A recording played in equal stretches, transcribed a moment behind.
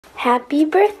Happy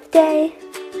birthday.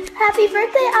 Happy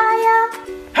birthday, Aya.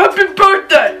 Happy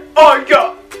birthday,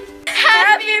 Aya.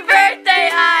 Happy birthday,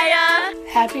 Aya.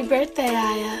 Happy birthday,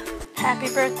 Aya. Happy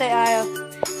birthday, Aya.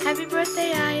 Happy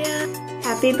birthday, Aya.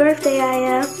 Happy birthday,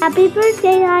 Aya. Happy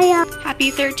birthday, Aya. Happy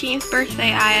 13th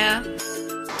birthday, Aya.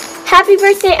 Happy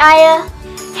birthday, Aya.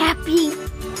 Happy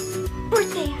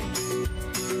birthday, Aya.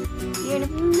 You're an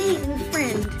amazing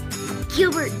friend.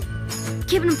 Gilbert,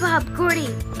 Kevin and Bob, Gordy,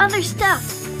 other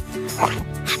stuff.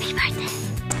 Happy birthday.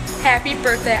 Happy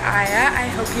birthday, Aya. I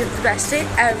hope you have the best day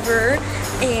ever.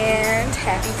 And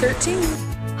happy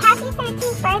 13th. Happy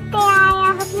 13th birthday,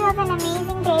 Aya. Hope you have an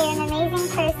amazing day. You're an amazing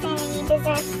person and you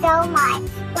deserve so much.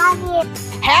 Love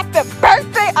you. Happy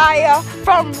birthday, Aya,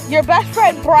 from your best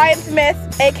friend, Brian Smith,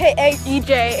 aka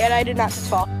EJ, and I did not just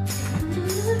fall.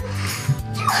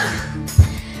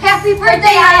 Happy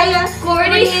birthday, Aya.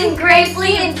 Gordy and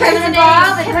Gravely and Kevin and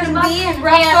Bob and me and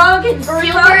Rough Dog and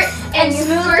Gilbert and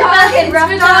Smooth Dog and Rough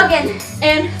Dog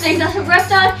and Rough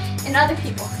Dog and other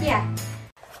people. Yeah.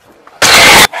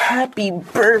 Happy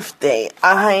birthday,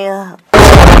 Aya.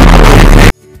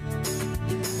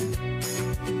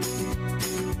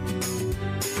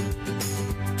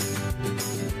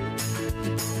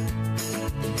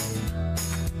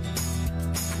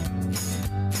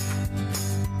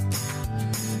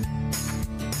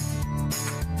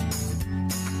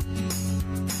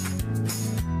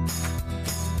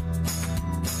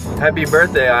 Happy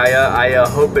birthday, Aya. I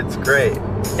hope it's great.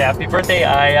 Happy birthday,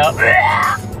 Aya.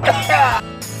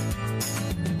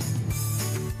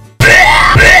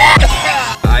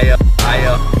 I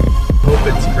hope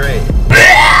it's great.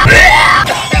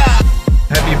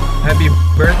 Happy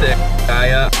birthday,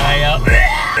 Aya. Aya.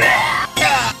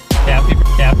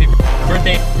 Happy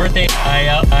birthday,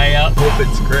 Aya. Hope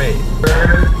it's great.